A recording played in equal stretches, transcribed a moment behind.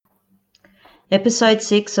Episode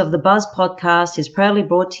 6 of the Buzz podcast is proudly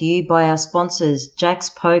brought to you by our sponsors, Jack's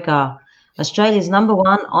Poker, Australia's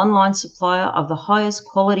 #1 online supplier of the highest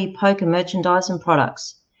quality poker merchandise and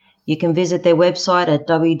products. You can visit their website at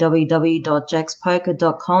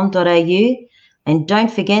www.jackspoker.com.au and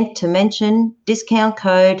don't forget to mention discount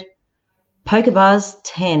code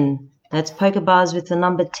POKERBUZZ10. That's POKERBUZZ with the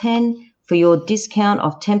number 10 for your discount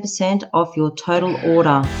of 10% off your total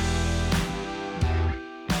order.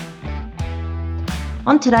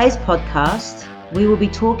 On today's podcast, we will be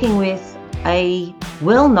talking with a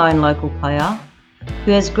well-known local player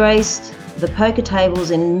who has graced the poker tables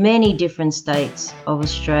in many different states of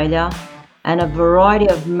Australia and a variety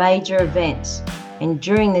of major events, and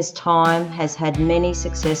during this time has had many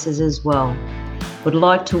successes as well. Would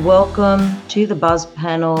like to welcome to the Buzz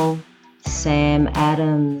panel, Sam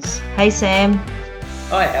Adams. Hey Sam.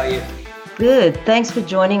 Hi, how are you? Good, thanks for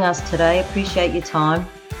joining us today. Appreciate your time.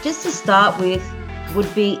 Just to start with,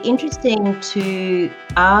 would be interesting to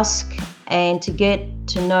ask and to get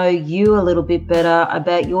to know you a little bit better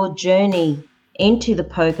about your journey into the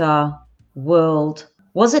poker world.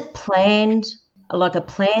 Was it planned, like a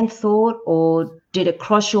planned thought, or did it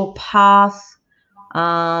cross your path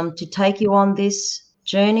to take you on this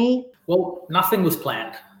journey? Well, nothing was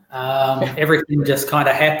planned. Everything just kind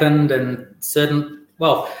of happened, and it's a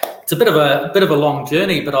bit of a long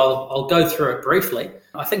journey, but I'll go through it briefly.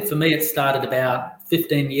 I think for me, it started about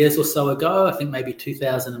 15 years or so ago. I think maybe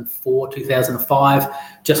 2004, 2005,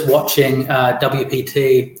 just watching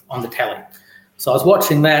WPT on the telly. So I was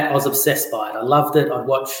watching that. I was obsessed by it. I loved it. I'd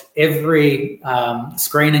watch every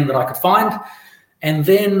screening that I could find. And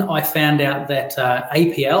then I found out that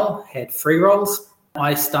APL had free rolls.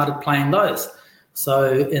 I started playing those.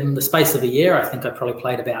 So in the space of a year, I think I probably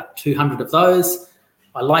played about 200 of those.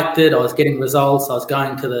 I liked it. I was getting results. I was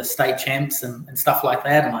going to the state champs and stuff like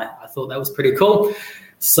that. And I thought that was pretty cool.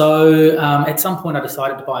 So at some point I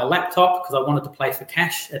decided to buy a laptop because I wanted to play for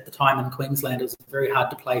cash. At the time in Queensland, it was very hard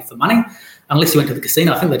to play for money unless you went to the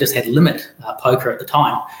casino. I think they just had limit poker at the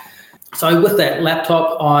time. So with that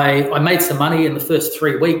laptop, I made some money. In the first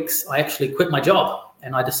 3 weeks, I actually quit my job.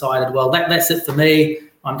 And I decided, well, that's it for me.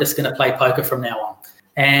 I'm just going to play poker from now on.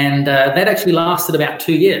 And that actually lasted about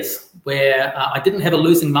 2 years, where I didn't have a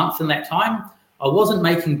losing month in that time. I wasn't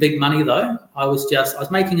making big money though. I was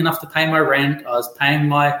making enough to pay my rent. I was paying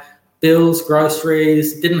my bills,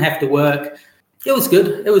 groceries, didn't have to work. It was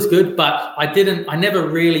good, but I never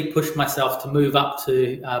really pushed myself to move up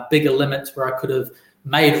to bigger limits where I could have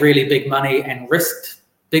made really big money and risked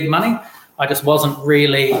big money. I just wasn't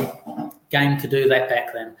really game to do that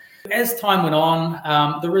back then. As time went on,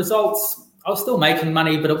 the results, I was still making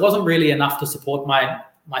money, but it wasn't really enough to support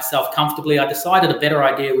myself comfortably. I decided a better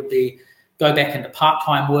idea would be go back into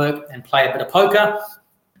part-time work and play a bit of poker.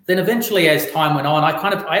 Then eventually, as time went on, I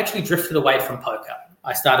actually drifted away from poker.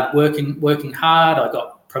 I started working hard. I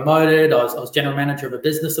got promoted. I was general manager of a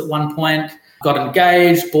business at one point, got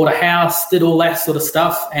engaged, bought a house, did all that sort of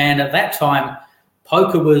stuff. And at that time,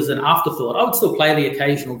 poker was an afterthought. I would still play the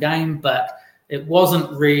occasional game, but it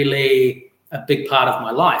wasn't really a big part of my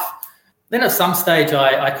life. Then at some stage,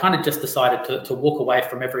 I kind of just decided to walk away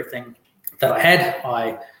from everything that I had.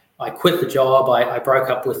 I quit the job. I broke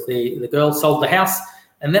up with the girl, sold the house,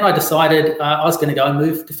 and then I decided I was going to go and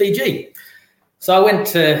move to Fiji. So I went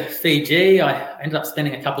to Fiji. I ended up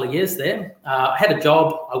spending a couple of years there. I had a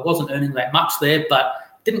job. I wasn't earning that much there, but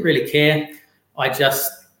didn't really care. I just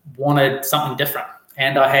wanted something different,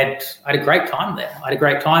 and I had a great time there. I had a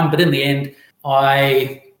great time, but in the end,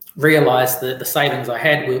 I realized that the savings I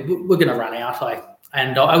had were going to run out. I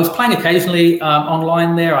was playing occasionally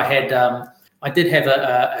online there. I did have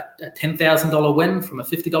a $10,000 win from a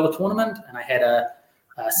 $50 tournament, and I had a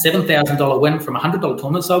 $7,000 win from a $100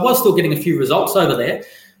 tournament. So I was still getting a few results over there,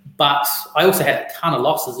 but I also had a ton of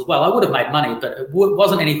losses as well. I would have made money, but it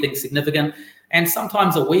wasn't anything significant. And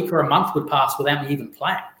sometimes a week or a month would pass without me even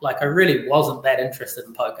playing. Like I really wasn't that interested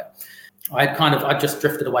in poker. I just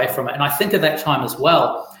drifted away from it. And I think at that time as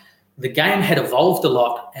well, the game had evolved a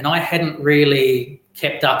lot and I hadn't really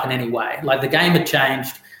kept up in any way. Like the game had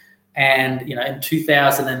changed. And, in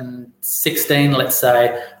 2016, let's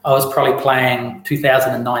say, I was probably playing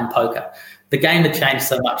 2009 poker. The game had changed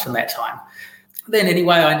so much in that time. Then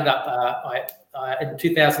anyway, I ended up, in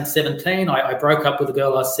 2017, I broke up with a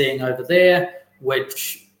girl I was seeing over there,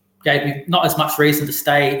 which gave me not as much reason to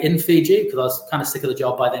stay in Fiji because I was kind of sick of the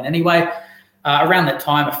job by then anyway. Around that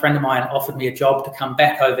time, a friend of mine offered me a job to come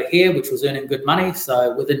back over here, which was earning good money.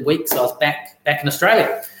 So within weeks, I was back in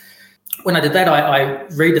Australia. When I did that, I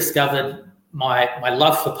rediscovered my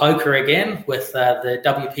love for poker again with the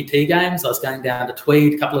WPT games. I was going down to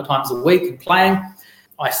Tweed a couple of times a week and playing.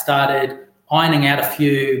 I started ironing out a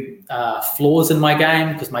few flaws in my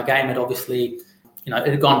game because my game had obviously, it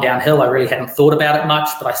had gone downhill. I really hadn't thought about it much,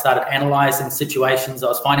 but I started analysing situations I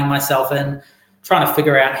was finding myself in, trying to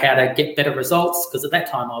figure out how to get better results, because at that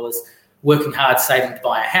time I was working hard saving to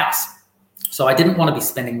buy a house. So I didn't want to be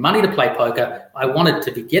spending money to play poker. I wanted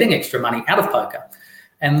to be getting extra money out of poker.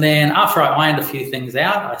 And then after I ironed a few things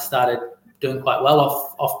out, I started doing quite well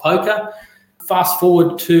off poker. Fast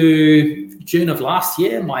forward to June of last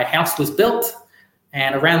year, my house was built.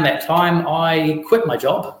 And around that time, I quit my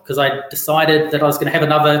job because I decided that I was going to have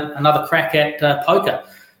another crack at poker.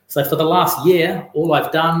 So for the last year, all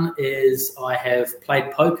I've done is I have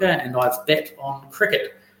played poker and I've bet on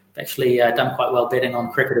cricket. I've actually done quite well betting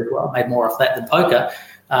on cricket as well. Made more off that than poker.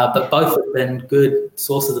 But both have been good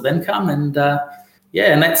sources of income. And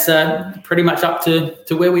and that's pretty much up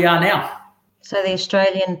to where we are now. So the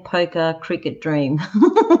Australian poker cricket dream.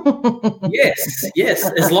 Yes.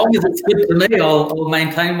 As long as it's good for me, I'll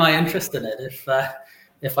maintain my interest in it.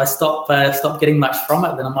 If I stop getting much from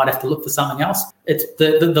it, then I might have to look for something else. It's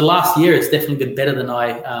the last year has definitely been better than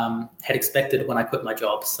I had expected when I quit my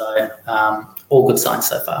job. So all good signs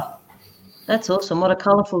so far. That's awesome. What a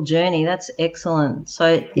colourful journey. That's excellent.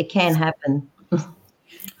 So it can happen.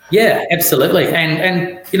 Yeah, absolutely.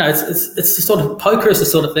 And it's the sort of, poker is the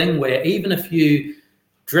sort of thing where even if you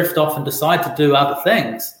drift off and decide to do other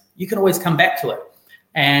things, you can always come back to it.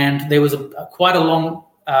 And there was quite a long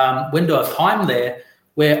window of time there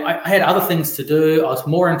where I had other things to do. I was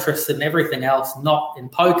more interested in everything else, not in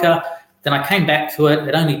poker. Then I came back to it.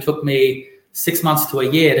 It only took me 6 months to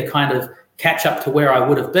a year to kind of catch up to where I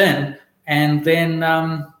would have been. And then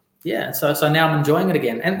so now I'm enjoying it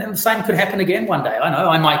again. And the same could happen again one day. I know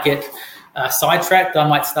I might get sidetracked. I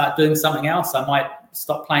might start doing something else. I might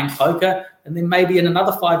stop playing poker. And then maybe in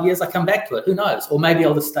another 5 years, I come back to it. Who knows? Or maybe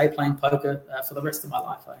I'll just stay playing poker for the rest of my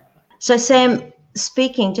life. So, Sam,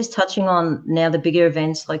 just touching on now the bigger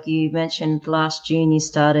events, like you mentioned last June, you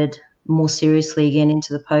started more seriously again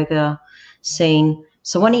into the poker scene.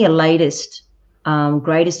 So one of your latest,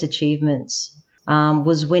 greatest achievements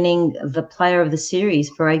was winning the Player of the Series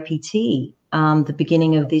for APT the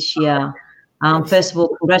beginning of this year. First of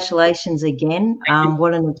all, congratulations again.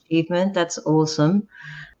 What an achievement. That's awesome.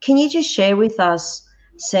 Can you just share with us,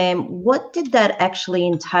 Sam, what did that actually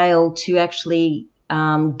entail to actually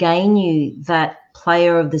gain you that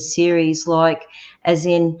Player of the Series? Like, as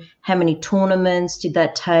in, how many tournaments did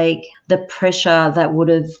that take? The pressure that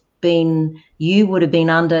you would have been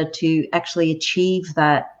under to actually achieve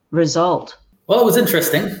that result? Well, it was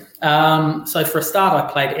interesting. So for a start,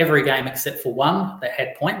 I played every game except for one that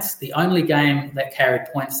had points. The only game that carried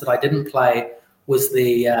points that I didn't play was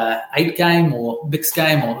the 8 game or mixed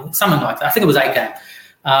game or something like that. I think it was 8 game.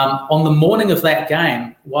 On the morning of that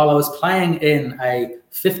game, while I was playing in a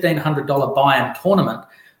 $1,500 buy-in tournament,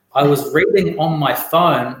 I was reading on my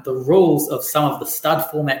phone the rules of some of the stud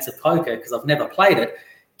formats of poker because I've never played it,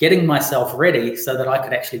 getting myself ready so that I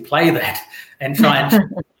could actually play that and try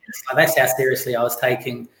and... So that's how seriously I was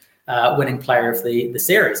taking winning Player of the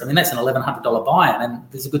Series. I mean, that's an $1,100 buy-in, and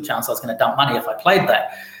there's a good chance I was going to dump money if I played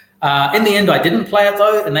that. In the end, I didn't play it,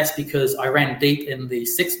 though, and that's because I ran deep in the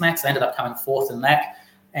 6 max. I ended up coming 4th in that,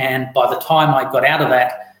 and by the time I got out of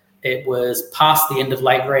that, it was past the end of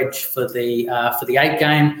late reg for the 8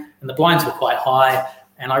 game, and the blinds were quite high,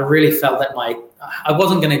 and I really felt that I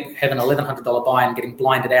wasn't going to have an $1,100 buy-in getting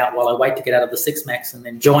blinded out while I wait to get out of the 6 max and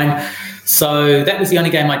then join. So that was the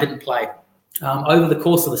only game I didn't play. Over the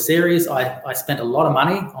course of the series, I spent a lot of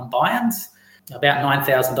money on buy-ins, about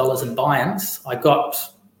 $9,000 in buy-ins. I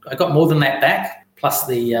got more than that back, plus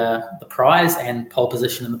the prize and pole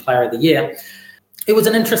position in the Player of the Year. It was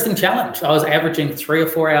an interesting challenge. I was averaging 3 or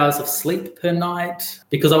 4 hours of sleep per night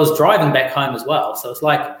because I was driving back home as well. So it's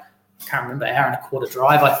like, I can't remember, hour and a quarter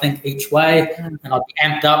drive, I think, each way. And I'd be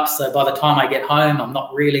amped up. So by the time I get home, I'm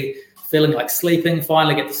not really feeling like sleeping.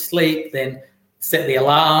 Finally get to sleep, then set the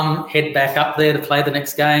alarm, head back up there to play the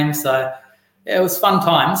next game. So yeah, it was fun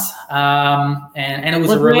times. And it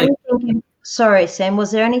was a relief. Sorry, Sam, was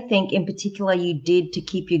there anything in particular you did to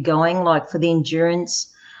keep you going, like for the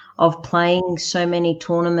endurance of playing so many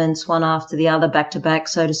tournaments, one after the other, back to back,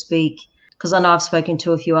 so to speak? Because I know I've spoken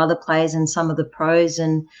to a few other players and some of the pros,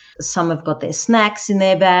 and some have got their snacks in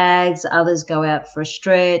their bags, others go out for a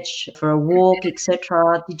stretch, for a walk,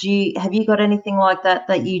 etc. Have you got anything like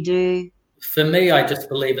that you do? For me, I just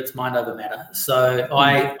believe it's mind over matter. So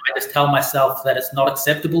I just tell myself that it's not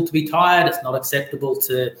acceptable to be tired. It's not acceptable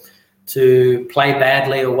to play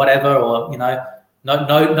badly or whatever, or,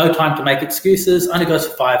 No time to make excuses. Only goes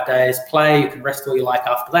for 5 days. Play. You can rest all you like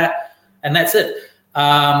after that, and that's it. So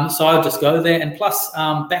I would just go there. And plus,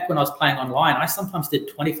 back when I was playing online, I sometimes did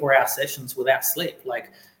 24-hour sessions without sleep.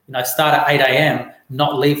 Like, start at 8 a.m.,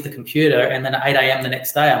 not leave the computer, and then at 8 a.m. the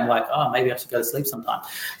next day, I'm like, oh, maybe I should go to sleep sometime.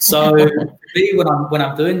 So for me, when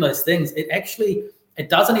I'm doing those things, it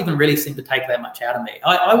doesn't even really seem to take that much out of me.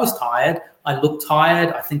 I was tired. I looked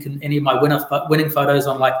tired. I think in any of my winning photos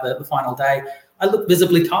on like the final day, I looked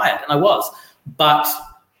visibly tired, and I was. But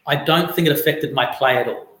I don't think it affected my play at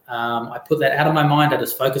all. I put that out of my mind. I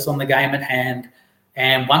just focus on the game at hand.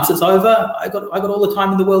 And once it's over, I got all the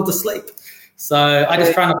time in the world to sleep. So I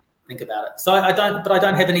just try not to think about it. So I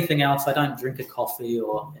don't have anything else. I don't drink a coffee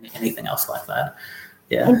or anything else like that.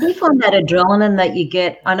 Yeah. And do you find that adrenaline that you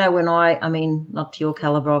get? I know when I mean, not to your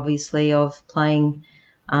caliber, obviously, of playing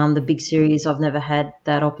the big series, I've never had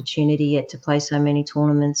that opportunity yet to play so many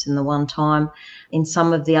tournaments in the one time. In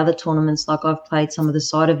some of the other tournaments, like I've played some of the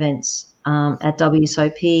side events at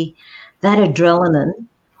WSOP, that adrenaline,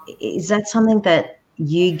 is that something that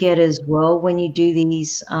you get as well when you do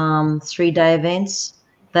these 3-day events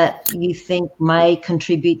that you think may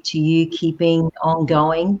contribute to you keeping on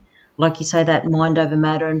going? Like you say, that mind over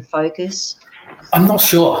matter and focus? I'm not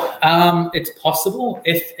sure. It's possible.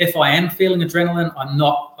 If I am feeling adrenaline, I'm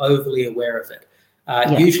not overly aware of it.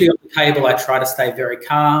 Usually on the table, I try to stay very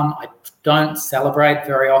calm. I don't celebrate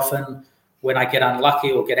very often. When I get unlucky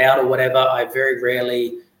or get out or whatever, I very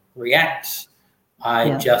rarely react.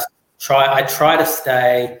 I try to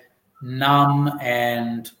stay numb,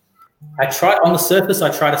 and on the surface, I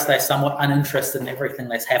try to stay somewhat uninterested in everything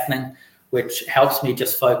that's happening, which helps me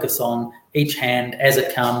just focus on each hand as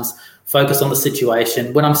it comes, focus on the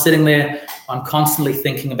situation. When I'm sitting there, I'm constantly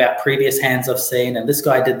thinking about previous hands I've seen, and this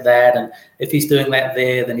guy did that, and if he's doing that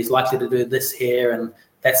there, then he's likely to do this here, and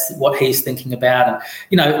that's what he's thinking about.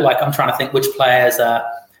 And, like I'm trying to think which players are,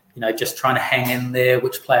 just trying to hang in there,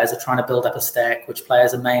 which players are trying to build up a stack, which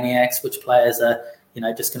players are maniacs, which players are,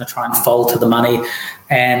 just going to try and fold to the money.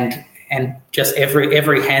 And just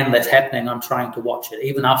every hand that's happening, I'm trying to watch it,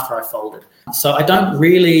 even after I fold it. So I don't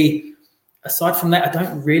really, aside from that, I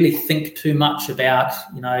don't really think too much about,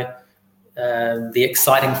 the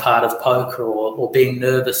exciting part of poker or being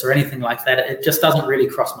nervous or anything like that. It just doesn't really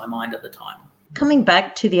cross my mind at the time. Coming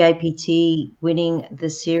back to the APT winning the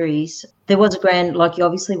series, there was you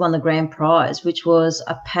obviously won the grand prize, which was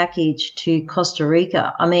a package to Costa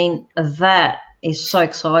Rica. I mean, that is so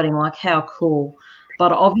exciting, like how cool.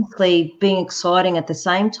 But obviously being exciting at the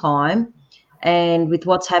same time, and with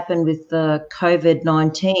what's happened with the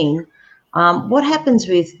COVID-19, what happens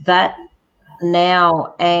with that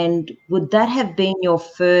now? And would that have been your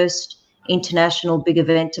first international big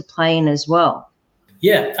event to play in as well?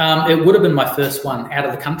 Yeah, it would have been my first one out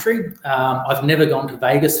of the country. I've never gone to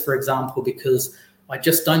Vegas, for example, because I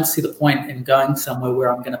just don't see the point in going somewhere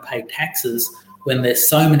where I'm going to pay taxes when there's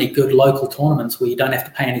so many good local tournaments where you don't have to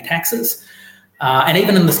pay any taxes. And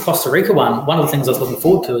even in this Costa Rica one of the things I was looking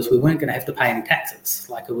forward to is we weren't going to have to pay any taxes.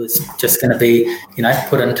 Like it was just going to be,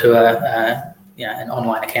 put into an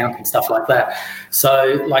online account and stuff like that.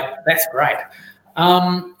 So that's great.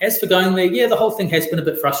 As for going there, the whole thing has been a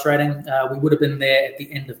bit frustrating. We would have been there at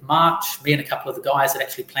the end of March. Me and a couple of the guys had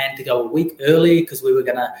actually planned to go a week early because we were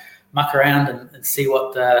going to muck around and see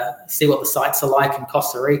what the sites are like in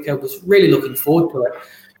Costa Rica. Was really looking forward to it.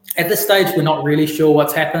 At this stage, we're not really sure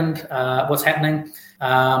what's happening.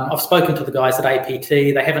 I've spoken to the guys at APT.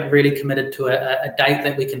 They haven't really committed to a date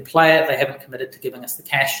that we can play it. They haven't committed to giving us the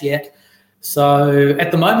cash yet. So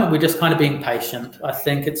at the moment, we're just kind of being patient. I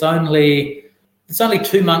think it's only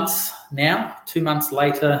 2 months now, 2 months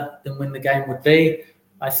later than when the game would be.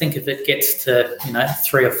 I think if it gets to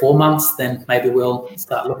 3 or 4 months, then maybe we'll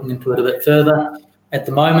start looking into it a bit further. At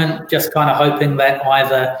the moment, just kind of hoping that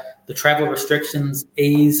either the travel restrictions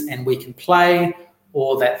ease and we can play,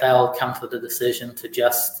 or that they'll come to the decision to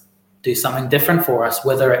just do something different for us,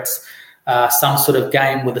 whether it's some sort of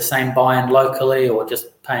game with the same buy-in locally or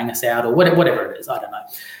just paying us out or whatever it is. I don't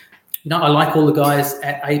know. I like all the guys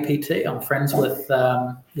at APT. I'm friends with,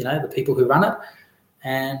 the people who run it.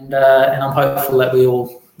 And I'm hopeful that we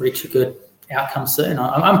all reach a good outcome soon.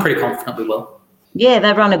 I'm pretty confident we will. Yeah,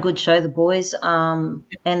 they run a good show, the boys and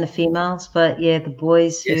the females. But, the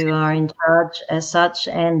boys who are in charge as such.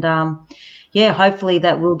 And, hopefully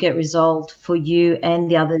that will get resolved for you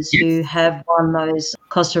and the others who have won those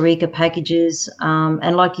Costa Rica packages.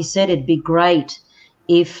 And like you said, it'd be great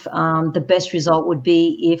if the best result would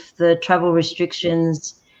be if the travel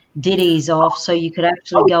restrictions did ease off so you could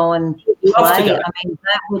actually go and play. I mean,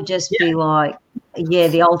 that would just be like Yeah,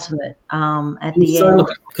 the ultimate at the end.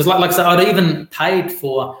 Because like I said, I'd even paid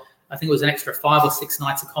for, I think it was an extra 5 or 6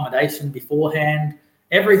 nights accommodation beforehand.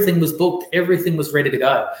 Everything was booked. Everything was ready to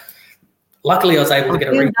go. Luckily, I was able to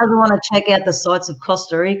get a Who doesn't want to check out the sights of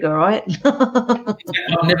Costa Rica, right?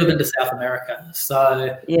 I've never been to South America,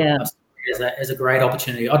 so yeah, as a great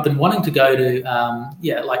opportunity. I'd been wanting to go to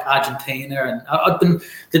like Argentina, and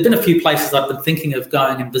there'd been a few places I'd been thinking of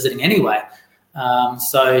going and visiting anyway.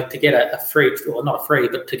 So to get a free, or not a free,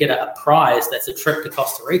 but to get a prize that's a trip to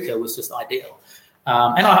Costa Rica was just ideal.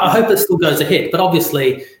 And I hope it still goes ahead. But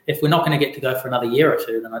obviously, if we're not going to get to go for another year or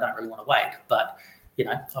two, then I don't really want to wait. But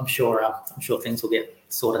I'm sure things will get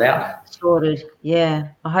sorted out. Sorted, yeah.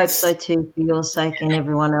 I hope so too, for your sake and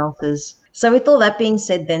everyone else's. So with all that being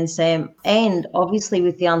said then, Sam, and obviously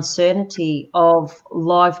with the uncertainty of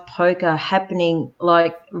live poker happening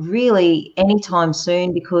like really anytime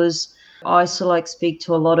soon, because I speak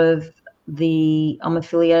to a lot of I'm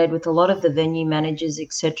affiliated with a lot of the venue managers,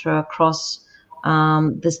 etc., across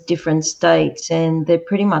the different states, and they're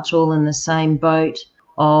pretty much all in the same boat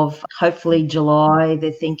of hopefully July.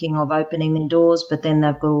 They're thinking of opening their doors, but then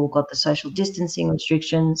they've all got the social distancing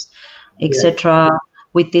restrictions, etc. Yeah.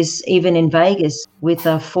 With this, even in Vegas, with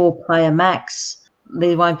a 4-player max,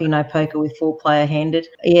 there won't be no poker with 4-player handed.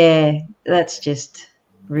 Yeah, that's just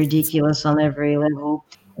ridiculous on every level.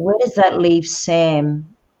 Where does that leave Sam,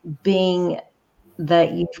 being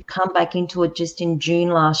that you've come back into it just in June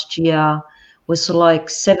last year? We're sort of like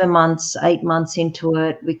 7 months, 8 months into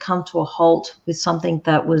it. We come to a halt with something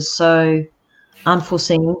that was so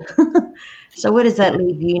unforeseen. So where does that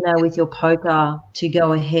leave you now with your poker to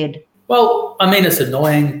go ahead? Well, I mean, it's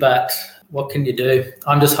annoying, but what can you do?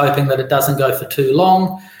 I'm just hoping that it doesn't go for too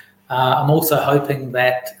long. I'm also hoping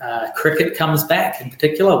that cricket comes back in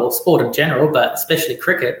particular, well, sport in general, but especially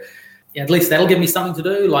cricket. At least that'll give me something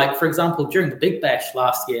to do. Like, for example, during the Big Bash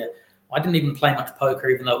last year, I didn't even play much poker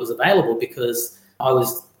even though it was available, because I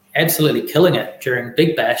was absolutely killing it during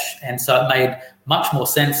Big Bash. And so it made much more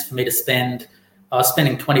sense for me to I was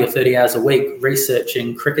spending 20 or 30 hours a week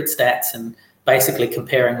researching cricket stats and basically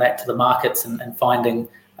comparing that to the markets and finding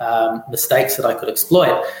mistakes that I could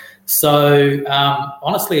exploit. So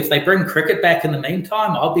honestly, if they bring cricket back in the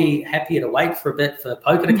meantime, I'll be happy to wait for a bit for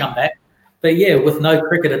poker to come back. But yeah, with no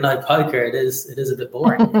cricket and no poker, it is a bit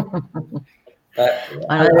boring. But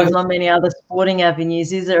I know there's not many other sporting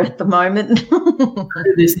avenues, is there, at the moment?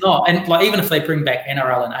 There's not. And like, even if they bring back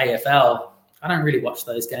NRL and AFL, I don't really watch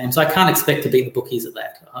those games. I can't expect to beat the bookies at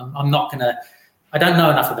that. I'm not going to. I don't know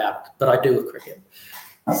enough about it, but I do with cricket.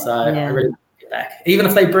 So yeah. I really want to get back. Even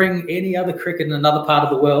if they bring any other cricket in another part of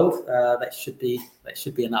the world, that should be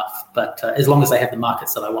enough. But as long as they have the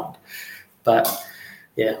markets that I want. But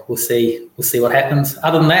yeah, we'll see what happens.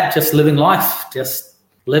 Other than that, just living life, just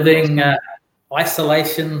living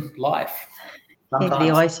isolation life. Sometimes.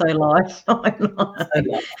 The ISO life.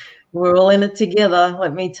 We're all in it together,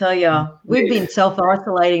 let me tell you. We've been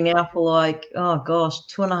self-isolating now for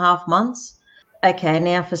 2.5 months. Okay,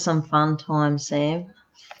 now for some fun time, Sam.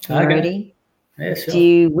 You ready? Yeah, sure. Do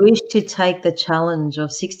you wish to take the challenge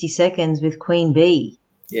of 60 seconds with Queen Bee?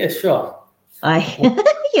 Yeah, sure.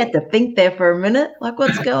 You had to think there for a minute. Like,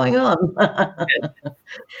 what's going on?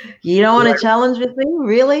 You don't want to challenge with me?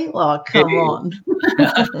 Really? Oh, come on.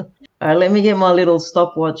 All right, let me get my little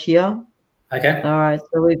stopwatch here. Okay. All right,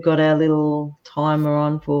 so we've got our little timer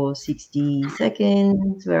on for 60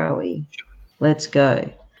 seconds. Where are we? Let's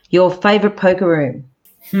go. Your favourite poker room?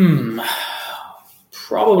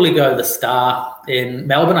 Probably go the Star in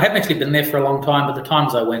Melbourne. I haven't actually been there for a long time, but the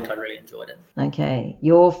times I went, I really enjoyed it. Okay.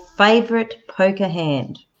 Your favourite poker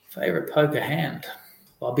hand? Favourite poker hand?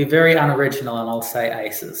 Well, I'll be very unoriginal and I'll say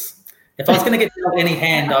aces. If I was going to get any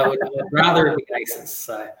hand, I would rather it be aces.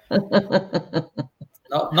 So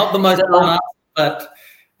not the most fun answer, but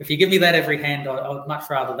if you give me that every hand, I would much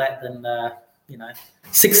rather that than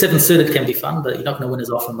 6-7 suited can be fun, but you're not going to win as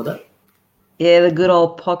often with it. Yeah, the good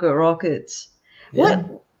old pocket rockets. Yeah.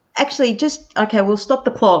 What? Actually, we'll stop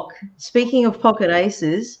the clock. Speaking of pocket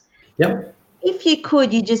aces, yep. If you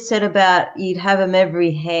could, you just said about you'd have them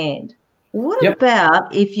every hand. What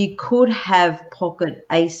about if you could have pocket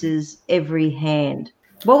aces every hand?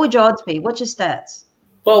 What would your odds be? What's your stats?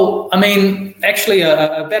 Well, I mean, actually,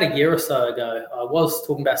 about a year or so ago, I was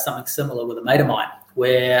talking about something similar with a mate of mine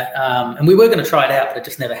where, and we were going to try it out, but it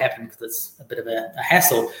just never happened because it's a bit of a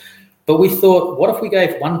hassle. But we thought, what if we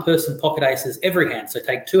gave one person pocket aces every hand? So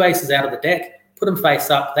take 2 aces out of the deck, put them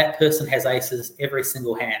face up. That person has aces every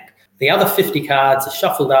single hand. The other 50 cards are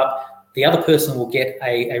shuffled up. The other person will get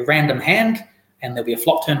a random hand, and there'll be a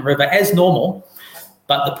flop, turn, river as normal.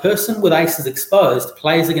 but the person with aces exposed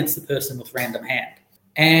plays against the person with random hand.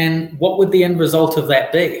 And what would the end result of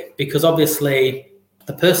that be? Because obviously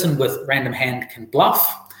the person with random hand can bluff.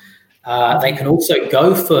 They can also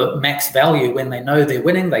go for max value when they know they're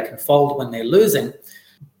winning. They can fold when they're losing.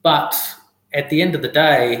 But at the end of the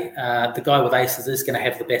day, the guy with aces is going to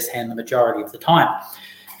have the best hand the majority of the time.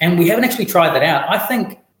 And we haven't actually tried that out.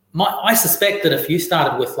 I suspect that if you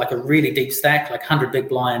started with like a really deep stack, like 100 big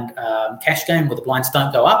blind cash game where the blinds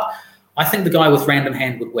don't go up, I think the guy with random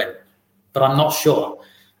hand would win. But I'm not sure.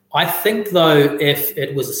 I think, though, if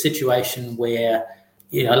it was a situation where,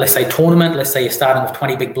 let's say tournament, let's say you're starting with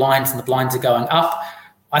 20 big blinds and the blinds are going up,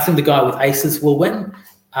 I think the guy with aces will win.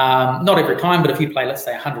 Not every time, but if you play, let's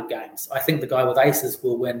say 100 games, I think the guy with aces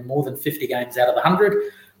will win more than 50 games out of the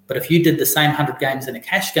 100. But if you did the same 100 games in a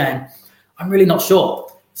cash game, I'm really not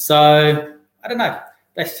sure. So I don't know.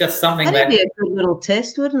 That's just something that'd be a good little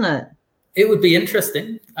test, wouldn't it? It would be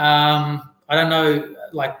interesting. I don't know,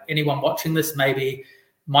 like anyone watching this maybe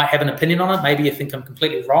might have an opinion on it. Maybe you think I'm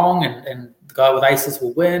completely wrong and the guy with aces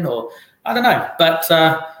will win, or I don't know. But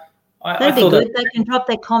that'd be good. They can drop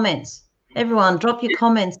their comments. Everyone, drop your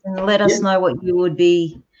comments and let us know what you would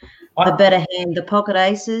be the better hand, the pocket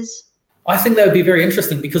aces. I think that would be very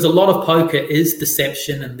interesting because a lot of poker is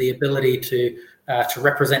deception and the ability to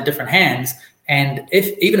represent different hands. And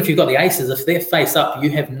even if you've got the aces, if they're face up, you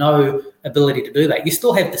have no ability to do that. You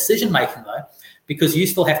still have decision making though, because you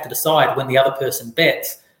still have to decide when the other person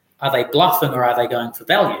bets, are they bluffing or are they going for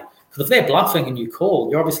value? Because if they're bluffing and you call,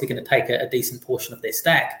 you're obviously going to take a decent portion of their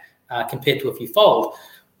stack compared to if you fold.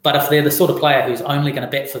 But if they're the sort of player who's only going to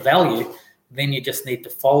bet for value, then you just need to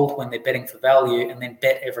fold when they're betting for value and then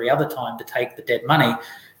bet every other time to take the dead money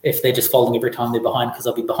if they're just folding every time they're behind because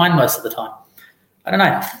they'll be behind most of the time. I don't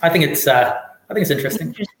know. I think it's interesting.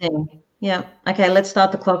 Interesting. Yeah. Okay, let's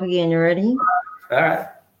start the clock again. You ready? All right.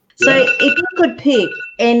 So if you could pick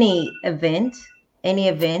any event in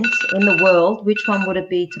the world, which one would it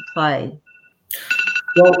be to play?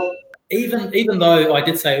 Well, even though I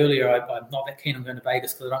did say earlier I'm not that keen on going to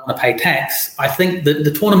Vegas because I don't want to pay tax, I think that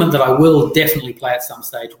the tournament that I will definitely play at some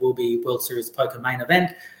stage will be World Series Poker main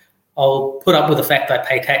event. I'll put up with the fact I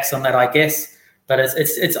pay tax on that, I guess, but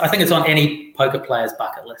it's I think it's on any poker player's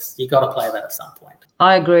bucket list. You got to play that at some point.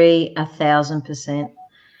 I agree 1,000%.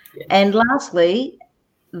 Yeah. And lastly,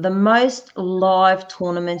 the most live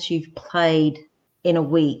tournaments you've played in a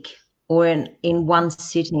week or in one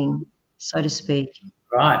sitting, so to speak.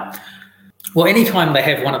 Right. Well, anytime they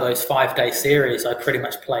have one of those 5-day series, I pretty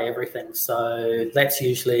much play everything. So that's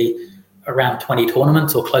usually around 20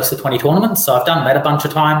 tournaments or close to 20 tournaments. So I've done that a bunch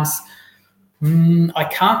of times. I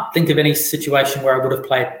can't think of any situation where I would have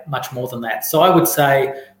played much more than that. So I would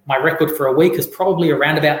say my record for a week is probably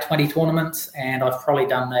around about 20 tournaments, and I've probably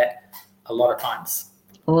done that a lot of times.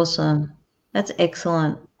 Awesome. That's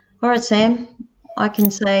excellent. All right, Sam. I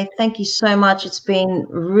can say thank you so much. It's been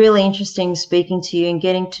really interesting speaking to you and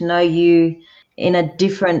getting to know you in a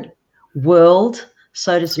different world,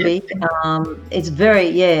 so to speak. Yeah. It's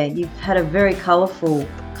you've had a very colourful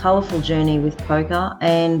journey with poker,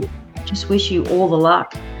 and just wish you all the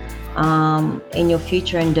luck in your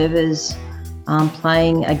future endeavours,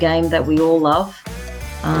 playing a game that we all love,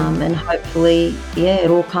 and hopefully,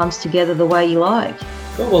 it all comes together the way you like.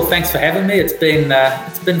 Cool. Well, thanks for having me. It's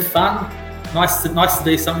been fun. Nice to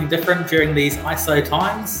do something different during these ISO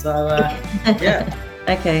times. So, yeah.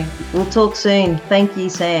 Okay. We'll talk soon. Thank you,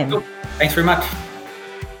 Sam. Cool. Thanks very much.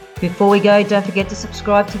 Before we go, don't forget to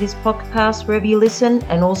subscribe to this podcast wherever you listen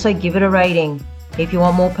and also give it a rating. If you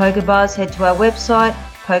want more Poker Buzz, head to our website,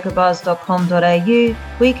 pokerbuzz.com.au,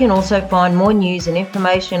 where you can also find more news and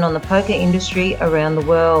information on the poker industry around the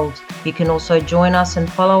world. You can also join us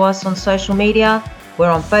and follow us on social media.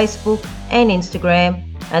 We're on Facebook and Instagram,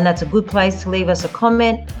 and that's a good place to leave us a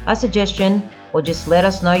comment, a suggestion, or just let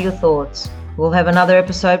us know your thoughts. We'll have another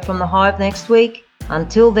episode from the Hive next week.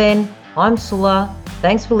 Until then, I'm Sula.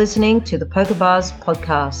 Thanks for listening to the Poker Buzz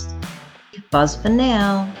podcast. Buzz for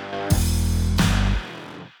now.